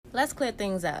Let's clear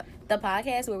things up. The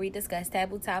podcast where we discuss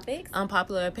taboo topics,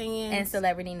 Unpopular opinions, and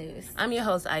celebrity news. I'm your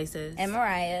host, Isis. And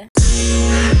Mariah.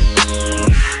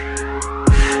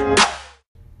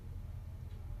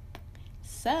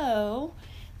 So,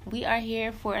 we are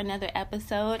here for another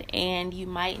episode, and you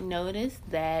might notice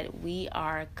that we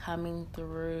are coming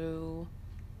through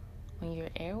on your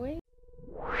airways.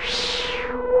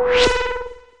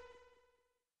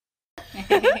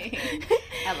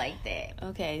 I like that.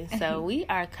 Okay, so we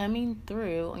are coming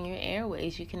through on your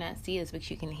airways. You cannot see us, but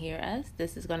you can hear us.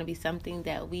 This is going to be something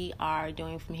that we are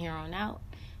doing from here on out.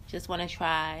 Just want to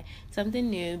try something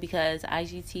new because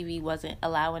IGTV wasn't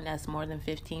allowing us more than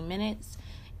 15 minutes,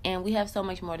 and we have so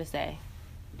much more to say.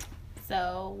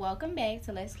 So, welcome back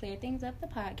to Let's Clear Things Up, the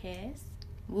podcast.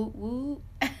 Woo woo.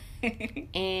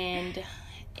 And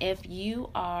if you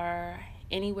are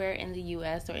anywhere in the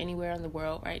U.S. or anywhere in the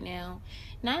world right now,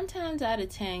 9 times out of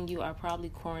 10, you are probably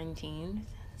quarantined.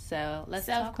 So let's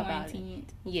talk about it.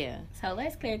 Yeah. So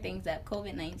let's clear things up.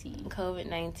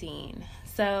 COVID-19.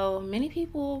 So many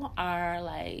people are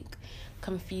like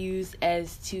confused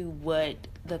as to what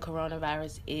the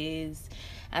coronavirus is.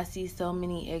 I see so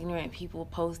many ignorant people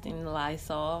posting the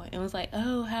Lysol. It was like,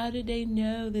 oh, how did they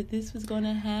know that this was going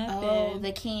to happen? Oh,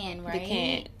 the can, right? The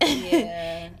can.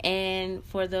 Yeah. And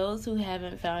for those who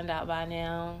haven't found out by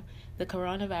now, the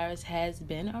coronavirus has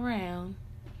been around.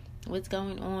 What's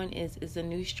going on is a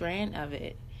new strand of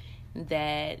it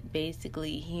that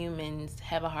basically humans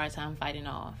have a hard time fighting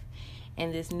off.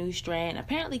 And this new strand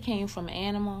apparently came from an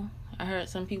animal. I heard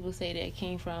some people say that it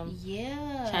came from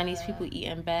Chinese people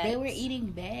eating bats. They were eating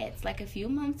bats like a few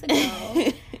months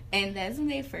ago. And that's when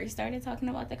they first started talking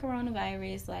about the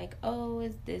coronavirus. Like, oh,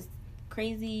 it's this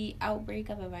crazy outbreak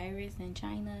of a virus in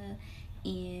China.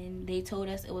 And they told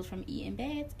us it was from eating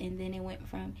bats. And then it went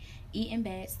from eating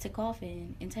bats to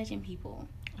coughing and touching people.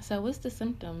 So what's the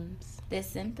symptoms? The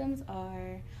symptoms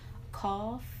are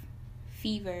cough,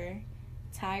 fever,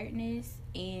 tiredness,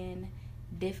 and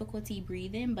difficulty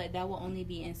breathing, but that will only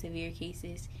be in severe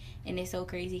cases. And it's so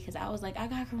crazy because I was like, I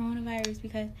got coronavirus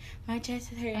because my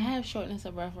chest is hurting. I have shortness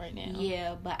of breath right now.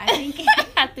 Yeah, but I think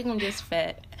I think I'm just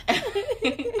fat.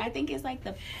 I think it's like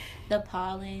the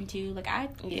pollen too. Like I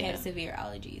have severe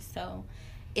allergies, so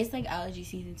it's like allergy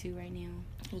season 2 right now.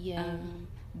 Yeah.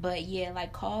 But yeah,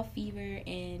 like cough, fever,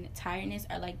 and tiredness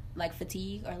are like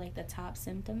fatigue are like the top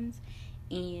symptoms.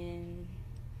 And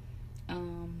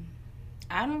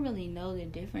I don't really know the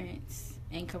difference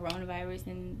in coronavirus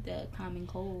and the common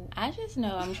cold. I just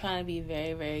know I'm trying to be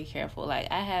very, very careful. Like,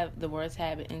 I have the worst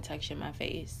habit in touching my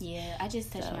face. Yeah, I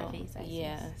just touch my face.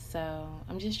 So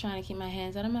I'm just trying to keep my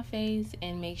hands out of my face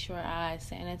and make sure I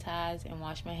sanitize and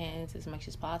wash my hands as much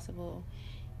as possible.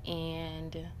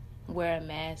 And wear a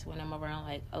mask when I'm around,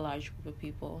 like, a large group of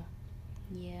people.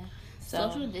 Yeah.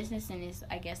 Social distancing is,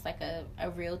 I guess, like a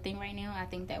real thing right now. I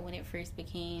think that when it first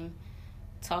became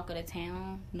talk of the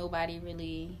town, nobody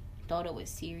really thought it was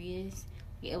serious.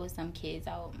 It was some kids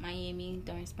out Miami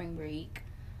during spring break,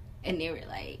 and they were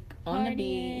like on the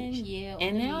beach. Yeah,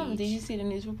 and now, did you see the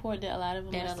news report that a lot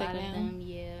of them are sick now?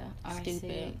 Are stupid.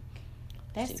 Sick.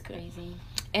 That's crazy.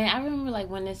 And I remember, like,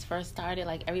 when this first started,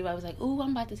 like, everybody was like, ooh,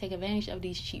 I'm about to take advantage of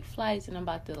these cheap flights, and I'm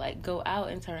about to, like, go out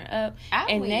and turn up.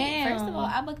 Now, first of all,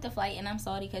 I booked a flight, and I'm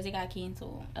salty because it got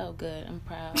canceled. Oh, good. I'm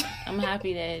proud. I'm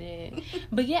happy that it did.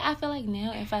 But, yeah, I feel like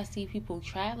now if I see people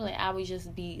traveling, I would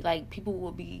just be, like, people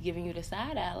will be giving you the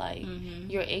side eye, like,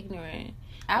 you're ignorant.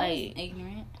 I was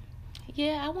ignorant.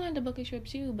 Yeah, I wanted to book a trip,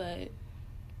 too, but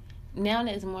now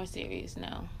that it's more serious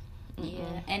now.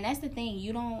 Yeah, and that's the thing.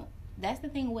 That's the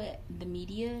thing with the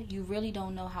media. You really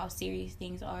don't know how serious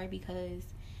things are because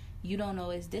you don't know,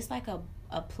 is this like a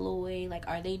ploy? Like,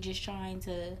 are they just trying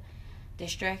to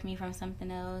distract me from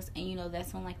something else? And,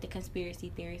 that's when, like, the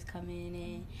conspiracy theories come in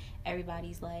and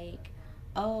everybody's like,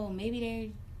 oh,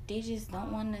 maybe they just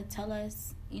don't want to tell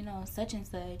us, such and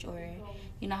such. Or,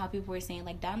 how people were saying,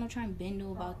 like, Donald Trump been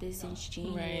knew about this since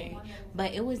January. Right.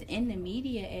 But it was in the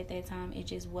media at that time. It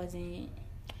just wasn't.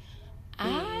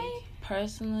 I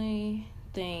personally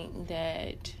think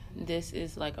that this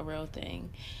is like a real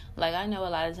thing. Like, I know a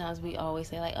lot of times we always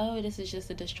say, like, oh, this is just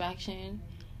a distraction.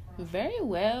 Very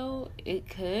well, it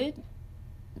could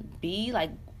be.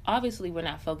 Like, obviously we're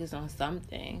not focused on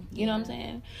something, you know what I'm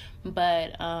saying?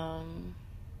 But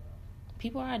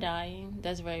people are dying.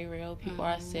 That's very real. People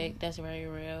are sick. That's very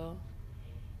real.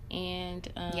 And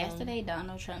yesterday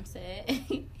Donald Trump said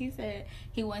he said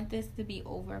he wants this to be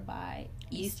over by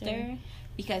Easter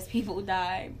because people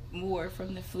die more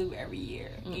from the flu every year.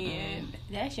 And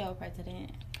that's your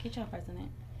president. Get your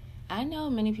president. I know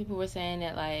many people were saying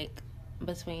that, like,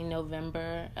 between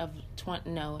November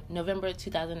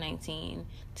 2019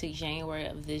 to January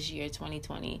of this year,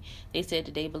 2020. They said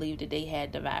that they believed that they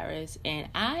had the virus, and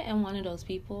I am one of those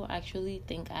people. I truly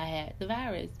think I had the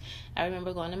virus. I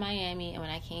remember going to Miami, and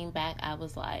when I came back, I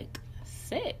was like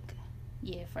sick.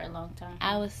 Yeah, for a long time.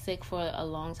 I was sick for a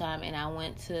long time, and I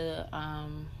went to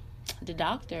the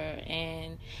doctor,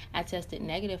 and I tested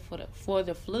negative for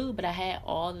the flu, but I had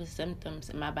all the symptoms,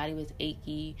 and my body was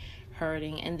achy,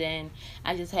 hurting, and then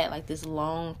I just had like this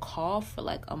long cough for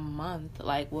like a month,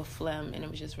 like with phlegm, and it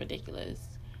was just ridiculous.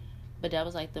 But that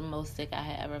was like the most sick I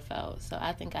had ever felt. So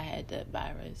I think I had the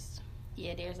virus.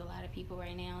 Yeah, there's a lot of people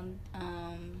right now.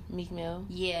 Meek Mill.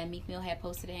 Yeah, Meek Mill had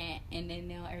posted that, and then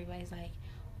now everybody's like,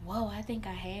 whoa, I think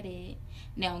I had it.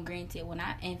 Now, granted,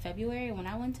 in February, when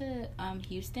I went to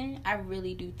Houston, I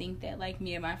really do think that, like,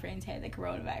 me and my friends had the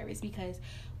coronavirus, because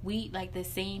we, like, the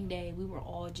same day, we were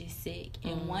all just sick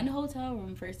in one hotel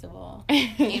room, first of all.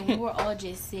 And we were all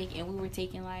just sick, and we were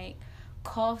taking, like,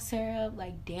 cough syrup,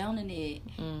 like, downing it.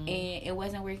 And it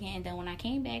wasn't working. And then when I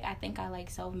came back, I think I, like,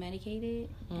 self-medicated.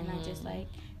 And I just, like,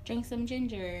 drank some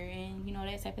ginger and, you know,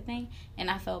 that type of thing. And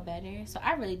I felt better. So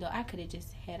I really I could have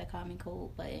just had a common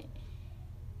cold, but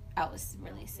I was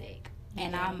really sick.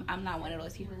 And I'm not one of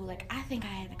those people who, like, I think I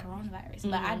had the coronavirus.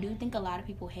 But I do think a lot of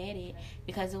people had it,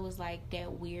 because it was, like,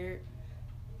 that weird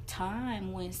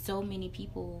time when so many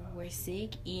people were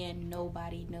sick and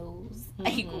nobody knows,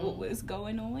 like, what was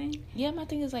going on. Yeah, my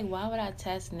thing is, like, why would I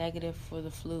test negative for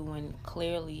the flu when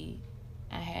clearly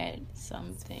I had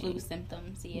something? Flu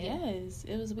symptoms, yeah. Yes,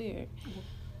 it was weird.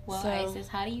 Well, Isis,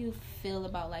 how do you feel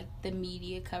about, like, the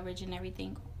media coverage and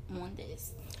everything on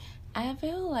this? I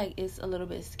feel like it's a little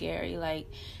bit scary. Like,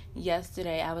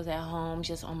 yesterday I was at home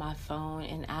just on my phone,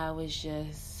 and I was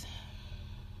just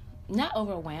not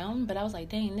overwhelmed, but I was like,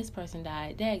 dang, this person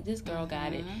died. Dang, this girl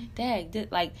got it. Dang,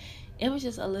 like, it was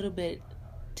just a little bit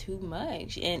too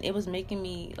much, and it was making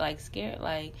me, like, scared.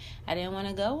 Like, I didn't want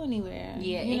to go anywhere.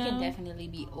 Yeah, it can definitely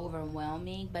be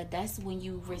overwhelming, but that's when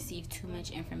you receive too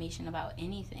much information about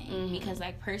anything. Because,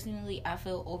 like, personally, I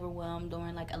feel overwhelmed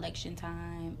during, like, election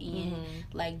time, and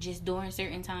like, just during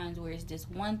certain times where it's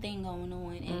just one thing going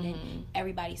on, and then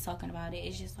everybody's talking about it.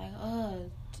 It's just like,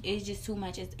 it's just too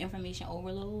much. It's information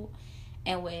overload.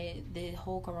 And with the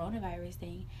whole coronavirus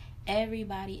thing,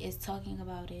 everybody is talking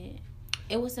about it.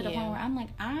 It was to the point where I'm like,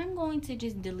 I'm going to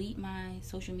just delete my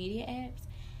social media apps,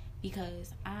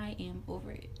 because I am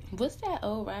over it. What's that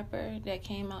old rapper that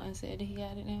came out and said that he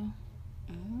got it now?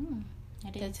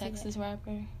 The Texas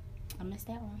rapper. I missed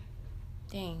that one.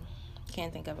 Dang,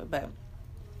 can't think of it. But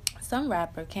some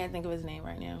rapper, can't think of his name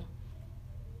right now,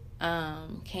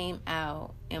 came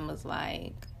out and was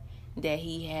like that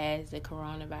he has the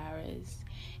coronavirus.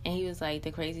 And he was like,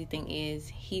 the crazy thing is,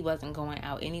 he wasn't going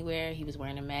out anywhere. He was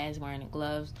wearing a mask, wearing the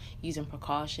gloves, using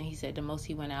precaution. He said the most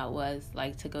he went out was,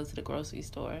 like, to go to the grocery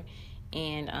store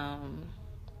and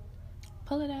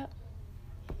pull it up.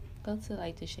 Go to,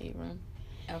 like, the shade room.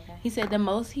 Okay. He said the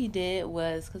most he did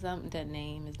was, because that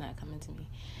name is not coming to me,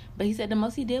 but he said the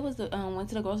most he did was went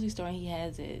to the grocery store, and he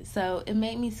has it. So it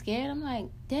made me scared. I'm like,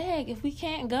 dang, if we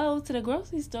can't go to the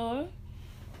grocery store,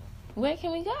 where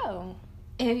can we go?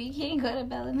 If you can't go to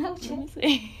Bella Noche,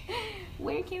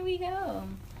 where can we go?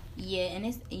 Yeah,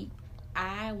 and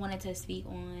I wanted to speak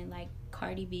on, like,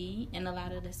 Cardi B and a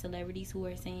lot of the celebrities who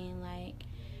are saying, like,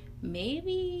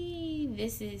 maybe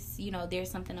this is, you know,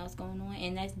 there's something else going on.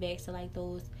 And that's back to, like,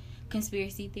 those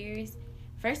conspiracy theories.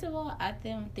 First of all, I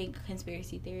don't think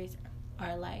conspiracy theories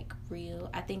are, like,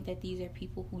 real. I think that these are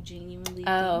people who genuinely think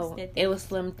that it was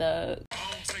Slim Thug.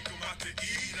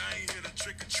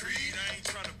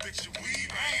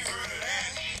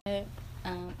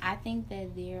 I think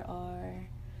that there are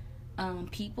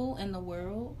people in the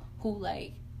world who,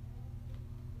 like,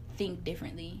 think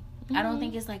differently. I don't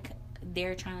think it's like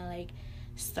they're trying to, like,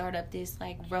 start up this,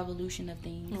 like, revolution of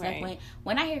things. Right. Like,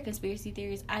 when I hear conspiracy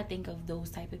theories, I think of those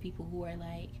type of people who are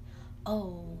like,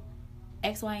 oh,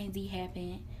 X, Y, and Z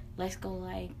happened, let's go,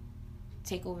 like,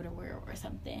 take over the world or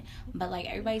something. But, like,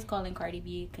 everybody's calling Cardi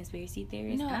B a conspiracy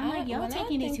theorist. No, and I'm like, y'all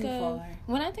taking it too far.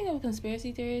 When I think of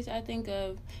conspiracy theories, I think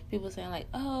of people saying, like,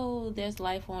 oh, there's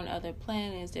life on other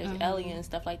planets, there's aliens,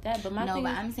 stuff like that. But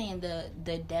I'm saying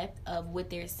the depth of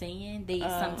what they're saying, they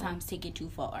sometimes take it too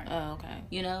far. Oh, okay.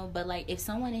 You know, but, like, if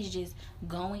someone is just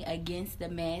going against the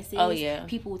masses,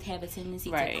 people would have a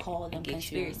tendency to call them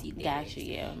conspiracy theories. Gotcha,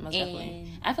 yeah, most definitely.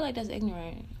 I feel like that's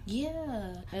ignorant.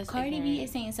 Yeah. That's Cardi B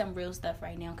is saying some real stuff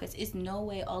right now, because it's no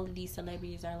way all of these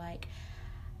celebrities are like,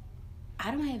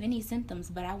 I don't have any symptoms,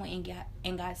 but I went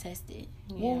and got tested.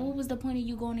 Yeah. Well, what was the point of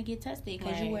you going to get tested?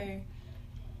 Because you were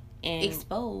and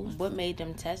exposed. What made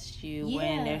them test you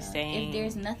when they're saying if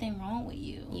there's nothing wrong with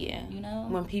you? Yeah, you know,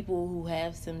 when people who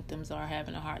have symptoms are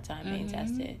having a hard time being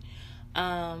tested.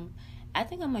 I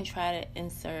think I'm gonna try to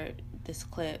insert this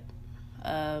clip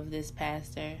of this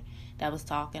pastor that was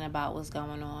talking about what's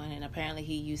going on, and apparently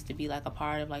he used to be like a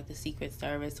part of like the Secret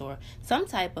Service or some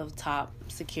type of top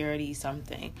security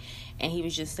something, and he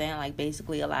was just saying like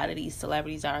basically a lot of these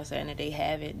celebrities are saying that they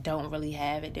have it, don't really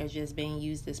have it, they're just being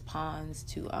used as pawns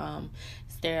to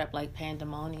stir up like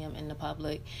pandemonium in the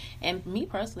public. And me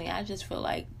personally, I just feel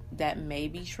like that may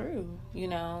be true, you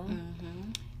know.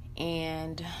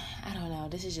 And I don't know,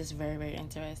 this is just very, very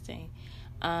interesting.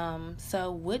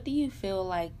 So what do you feel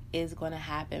like is going to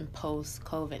happen post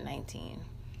COVID-19?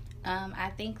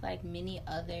 I think like many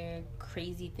other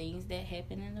crazy things that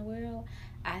happen in the world,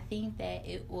 I think that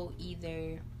it will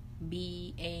either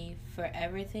be a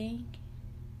forever thing,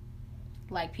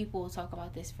 like people will talk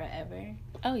about this forever.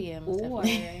 Oh yeah, most or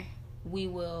definitely. we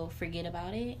will forget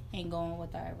about it and go on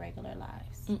with our regular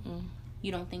lives.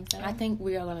 You don't think so? I think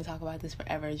we are going to talk about this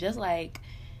forever. Just like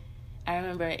I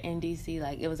remember in DC,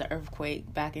 like it was an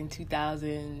earthquake back in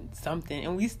 2000 something,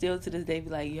 and we still to this day be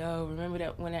like, "Yo, remember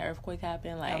that when that earthquake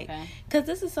happened?" Like, because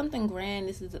this is something grand.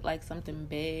 This is like something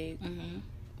big.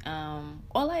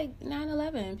 Or like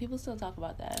 9/11, people still talk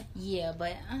about that. Yeah,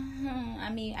 but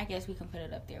I mean, I guess we can put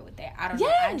it up there with that. I don't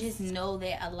know. I just know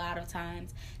that a lot of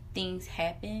times things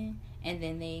happen, and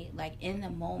then they like in the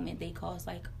moment they cause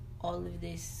like all of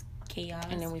this chaos,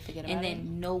 and then we forget about it. And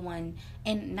then no one,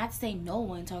 and not to say no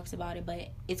one talks about it, but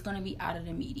it's gonna be out of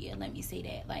the media. Let me say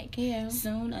that. Like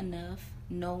soon enough,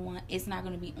 no one. It's not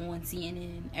gonna be on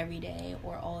CNN every day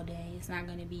or all day. It's not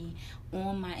gonna be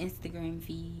on my Instagram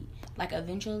feed. Like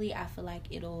eventually, I feel like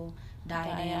it'll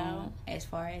die down as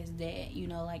far as that. You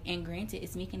know, like, and granted,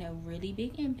 it's making a really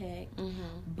big impact.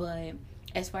 But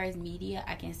as far as media,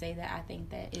 I can say that I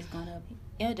think that it's gonna.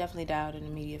 It'll definitely die out in the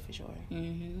media for sure.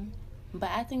 But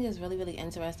I think it's really, really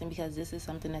interesting because this is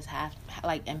something that's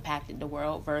like impacted the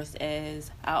world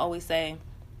versus, I always say,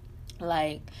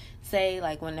 like, say,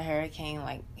 like, when the hurricane,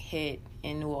 like, hit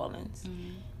in New Orleans.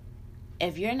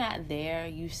 If you're not there,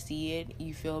 you see it,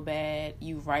 you feel bad,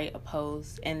 you write a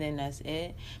post, and then that's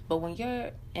it. But when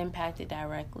you're impacted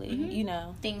directly, you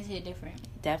know. Things hit different.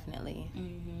 Definitely.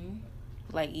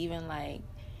 Like, even, like,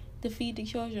 the Feed the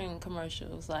Children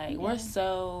commercials. Like, we're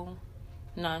so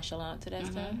nonchalant to that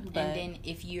stuff, but and then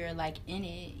if you're like in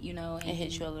it, you know, and it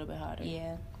hits you a little bit harder.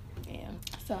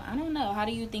 So I don't know, how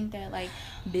do you think that like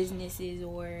businesses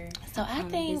or I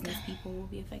think business people will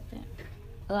be affected?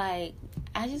 Like,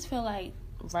 I just feel like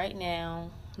right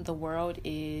now the world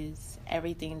is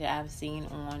everything that I've seen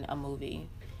on a movie.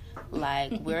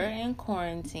 Like, we're in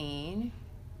quarantine,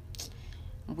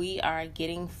 we are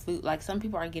getting food, like some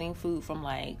people are getting food from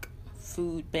like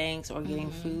food banks or getting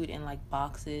food in like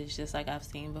boxes, just like I've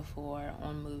seen before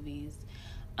on movies.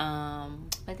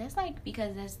 But that's like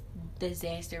because that's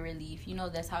disaster relief, you know,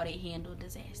 that's how they handle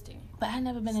disaster. But I've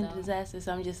never been in a disaster,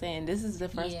 so I'm just saying this is the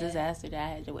first disaster that I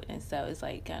had to witness, so it's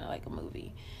like kind of like a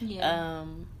movie.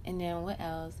 And then what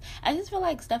else? I just feel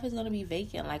like stuff is going to be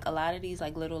vacant. Like a lot of these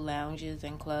like little lounges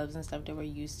and clubs and stuff that we're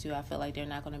used to, I feel like they're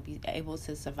not going to be able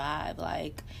to survive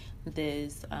like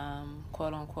this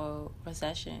quote unquote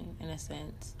recession in a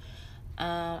sense.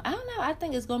 I don't know. I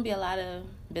think it's going to be a lot of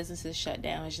businesses shut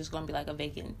down. It's just going to be like a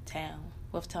vacant town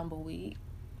with tumbleweed.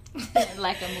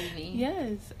 Like a movie.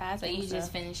 Yes, I so think you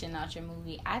just finishing out your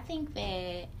movie. I think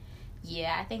that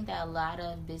a lot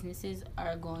of businesses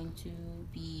are going to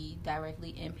be directly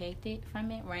impacted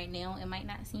from it. Right now, it might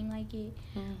not seem like it.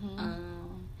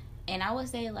 And I would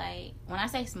say, like, when I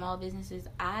say small businesses,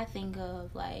 I think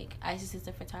of, like, Isis is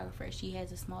a photographer. She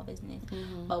has a small business.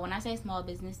 But when I say small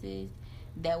businesses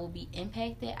that will be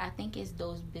impacted, I think it's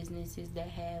those businesses that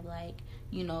have, like,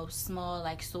 you know, small,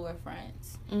 like,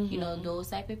 storefronts. You know, those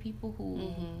type of people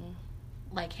who,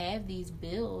 like, have these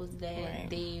bills that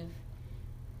they've,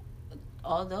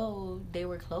 although they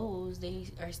were closed, they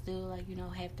are still, like, you know,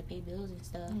 have to pay bills and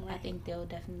stuff. I think they'll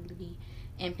definitely be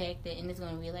impacted, and it's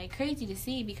going to be, like, crazy to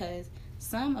see because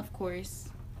some, of course,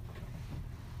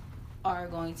 are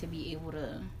going to be able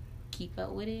to keep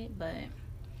up with it, but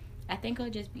I think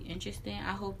it'll just be interesting.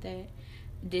 I hope that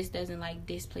this doesn't, like,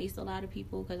 displace a lot of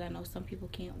people because I know some people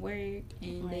can't work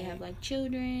and they have, like,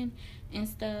 children and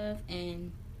stuff,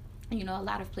 and, you know, a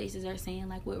lot of places are saying,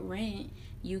 like, with rent,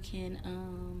 you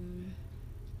can,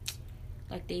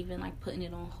 like, they've been, like, putting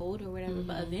it on hold or whatever,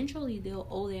 but eventually they'll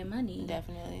owe their money.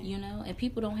 Definitely. You know, and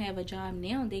people don't have a job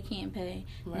now, they can't pay.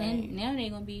 Now they're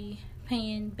going to be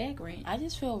paying back rent. I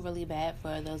just feel really bad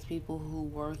for those people who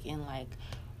work in, like,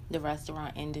 the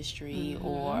restaurant industry Mm-hmm.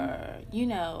 or, you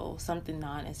know, something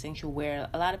non-essential where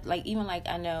a lot of, like, even, like,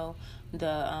 I know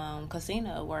the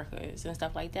casino workers and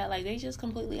stuff like that, like, they just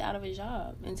completely out of a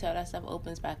job until that stuff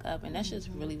opens back up. And that's just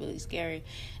really, really scary.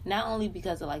 Not only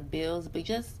because of, like, bills, but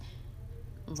just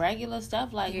regular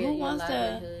stuff. Like, who wants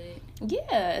to...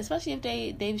 Yeah, especially if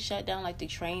they've shut down, like, the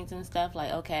trains and stuff.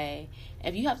 Like, okay,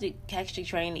 if you have to catch the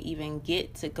train to even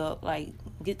get to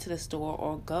the store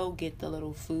or go get the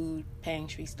little food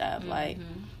pantry stuff, like,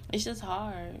 it's just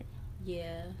hard.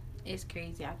 Yeah, it's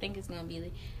crazy. I think it's gonna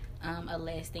be a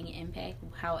lasting impact.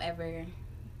 However,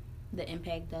 the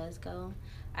impact does go.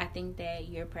 I think that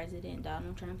your president,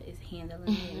 Donald Trump, is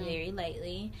handling it very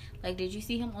lightly. Like, did you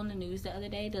see him on the news the other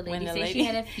day? The lady said she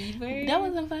had a fever. That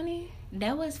wasn't funny.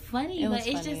 That was funny, but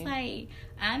it's funny. just like,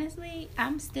 honestly,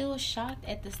 I'm still shocked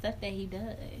at the stuff that he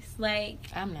does. Like,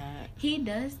 I'm not. He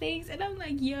does things, and I'm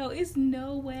like, yo, it's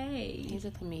no way. He's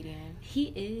a comedian.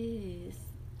 He is.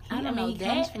 I don't know. He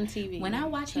comes from TV. When I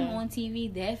watch him on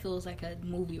TV, that feels like a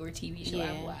movie or TV show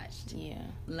I've watched. Yeah.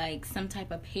 Like some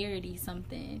type of parody,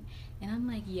 something. And I'm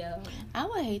like, yo. I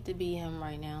would hate to be him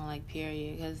right now, like,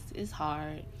 period, because it's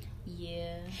hard.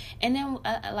 Yeah. And then,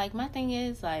 like, my thing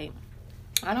is, like,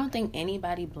 I don't think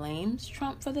anybody blames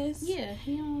Trump for this. Yeah,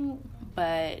 he don't.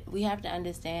 But we have to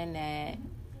understand that,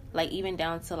 like, even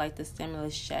down to, like, the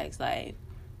stimulus checks, like,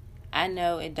 I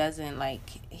know it doesn't, like,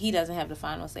 he doesn't have the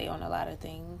final say on a lot of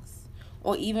things.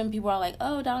 Or even people are like,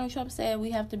 oh, Donald Trump said we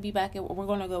have to be back we're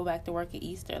going to go back to work at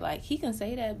Easter. Like, he can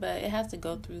say that, but it has to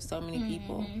go through so many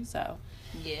people. So,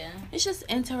 yeah. It's just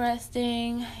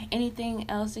interesting. Anything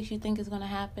else that you think is going to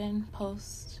happen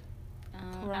post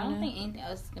Corona? I don't think anything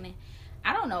else is going to...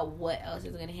 I don't know what else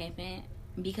is going to happen.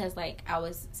 Because, like, I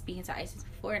was speaking to Isis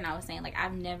before, and I was saying, like,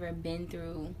 I've never been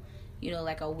through... you know,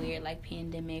 like a weird, like,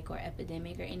 pandemic or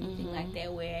epidemic or anything like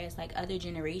that, whereas, like, other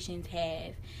generations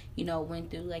have, you know,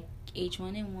 went through, like,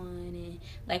 H1N1, and,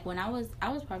 like, when I was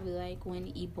probably, like, when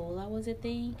Ebola was a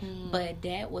thing, but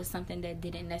that was something that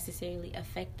didn't necessarily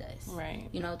affect us, right?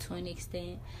 You know, to an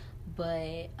extent,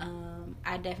 but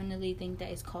I definitely think that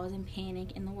it's causing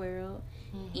panic in the world,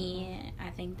 and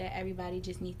I think that everybody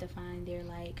just needs to find their,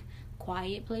 like,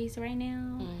 quiet place right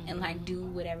now, and, like, do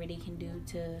whatever they can do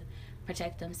to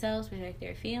protect themselves, protect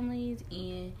their families,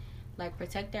 and, like,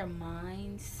 protect their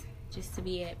minds, just to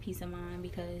be at peace of mind.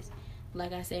 Because,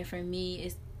 like I said, for me,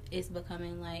 it's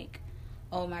becoming like,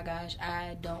 oh my gosh,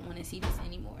 I don't want to see this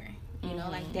anymore. You know,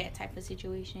 like that type of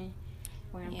situation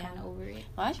where I'm kind of over it.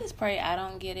 Well, I just pray I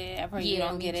don't get it. I pray you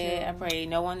don't get it. I pray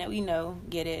no one that we know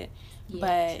get it. Yeah,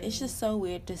 but it's just so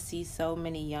weird to see so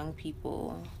many young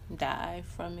people die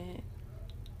from it.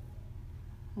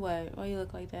 What? Why you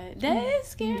look like that? That is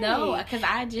scary. No, because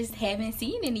I just haven't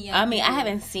seen any young I people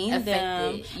haven't seen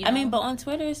them. You know? I mean, but on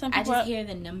Twitter, some people... I just hear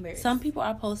the numbers. Some people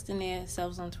are posting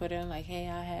themselves on Twitter and like, hey,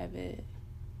 I have it.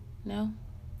 No?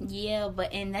 Yeah,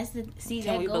 but and that's the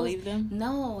Can we believe them?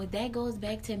 No, that goes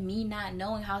back to me not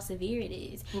knowing how severe it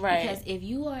is. Right. Because if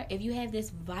you have this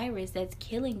virus that's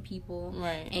killing people,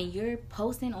 right, and you're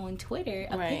posting on Twiter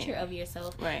a picture of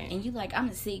yourself, right, and you like,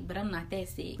 I'm sick, but I'm not that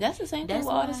sick. That's the same thing with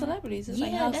all the celebrities. It's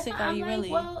like, how sick are you really?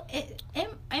 Well,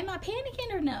 am I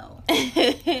panicking or no?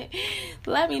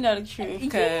 Let me know the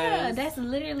truth. Yeah, that's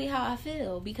literally how I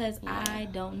feel because I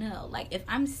don't know. Like if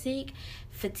I'm sick,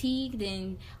 fatigued,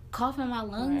 and coughing my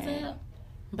lungs up,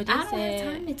 but I don't have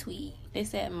time to tweet. They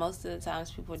said most of the times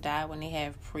people die when they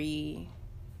have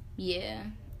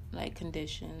like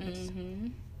conditions.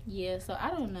 Yeah, so I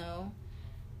don't know.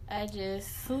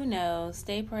 Who knows?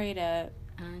 Stay prayed up.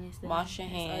 Honestly, wash your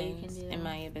hands and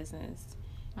mind your business.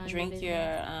 Drink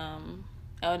your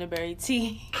elderberry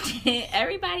tea.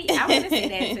 Everybody, I want to say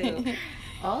that too.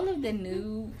 All of the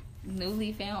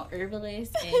newly found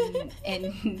herbalists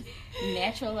and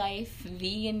natural life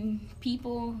vegan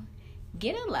people,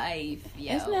 get a life,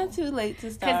 yo. It's not too late to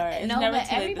start. It's never too late to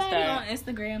start. Everybody on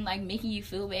Instagram like making you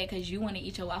feel bad because you want to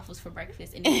eat your waffles for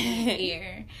breakfast and it's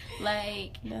air.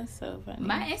 Like, that's so funny.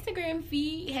 My Instagram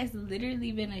feed has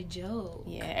literally been a joke.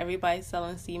 Yeah, everybody's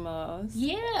selling sea moss.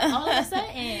 Yeah, all of a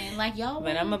sudden, like y'all.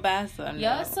 But I'm a buy some.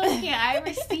 Y'all soaking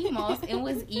Irish sea moss and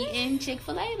was eating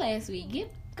Chick-fil-A last week.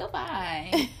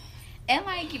 Goodbye. And,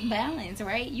 like, balance,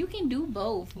 right? You can do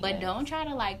both, but don't try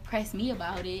to, like, press me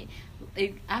about it.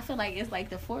 I feel like it's like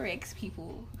the Forex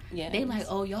people. Yeah, they like,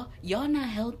 oh, y'all not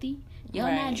healthy. Y'all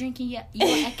not drinking your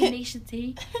echinacea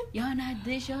tea. Y'all not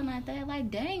this, y'all not that. Like,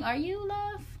 dang, are you,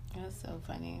 love? That's so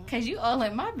funny. Because you all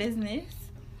in my business.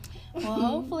 Well,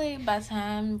 hopefully by the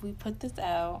time we put this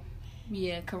out.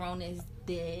 Yeah, Corona is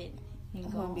dead.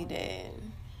 It's going to be dead.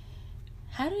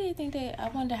 How do they think I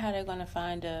wonder how they're gonna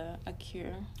find a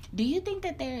cure. Do you think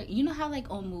that they're, you know how like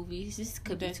on movies, this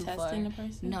could be too far. They're testing the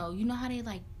person? No, you know how they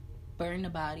like burn the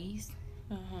bodies?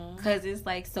 Because it's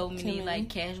like so many like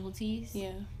casualties.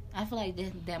 Yeah. I feel like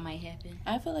that might happen.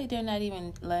 I feel like they're not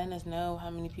even letting us know how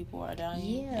many people are dying.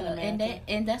 Yeah,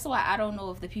 and that's why I don't know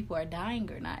if the people are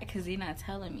dying or not, because they're not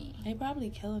telling me. They probably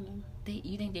killing them.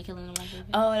 You think they're killing them on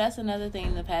purpose? Oh, that's another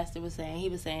thing the pastor was saying. He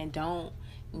was saying don't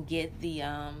get the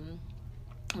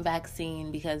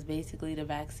vaccine, because basically the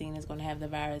vaccine is going to have the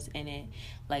virus in it.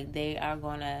 Like, they are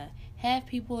going to have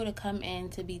people to come in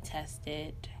to be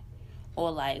tested,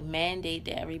 or like mandate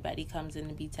that everybody comes in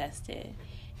to be tested.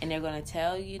 And they're going to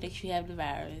tell you that you have the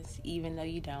virus, even though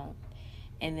you don't.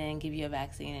 And then give you a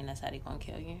vaccine, and that's how they're going to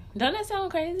kill you. Don't that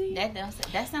sound crazy?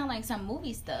 That sound like some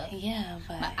movie stuff. Yeah,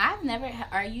 but I've never...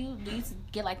 do you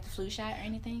get, like, the flu shot or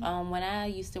anything? When I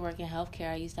used to work in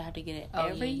healthcare, I used to have to get it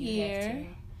every year.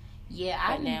 Yeah,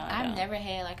 I've never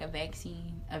had, like, a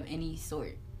vaccine of any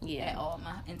sort at all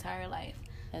my entire life.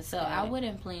 So I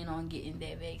wouldn't plan on getting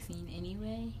that vaccine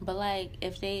anyway. But like,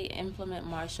 if they implement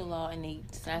martial law and they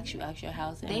snatch you out your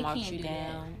house and march you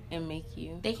down and make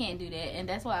you, they can't do that. And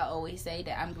that's why I always say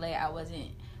that I'm glad I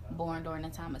wasn't born during the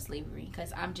time of slavery,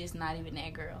 because I'm just not even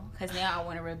that girl. Because now I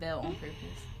want to rebel on purpose.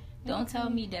 Don't tell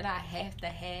me that I have to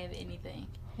have anything.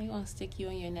 They're gonna stick you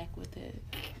on your neck with it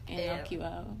and knock you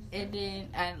out. And then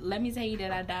let me tell you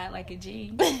that I died like a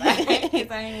G, because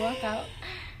I ain't walk out.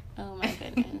 Oh my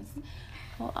goodness.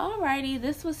 Well, alrighty,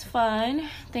 this was fun.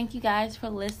 Thank you guys for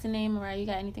listening. Mariah, you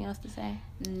got anything else to say?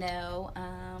 No.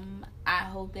 I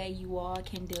hope that you all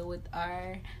can deal with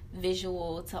our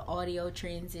visual to audio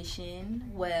transition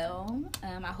well.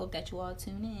 I hope that you all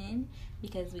tune in,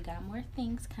 because we got more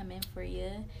things coming for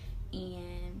you.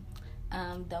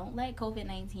 And don't let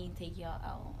COVID-19 take y'all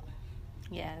out.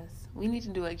 Yes. We need to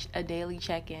do a daily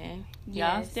check-in.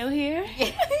 Y'all still here?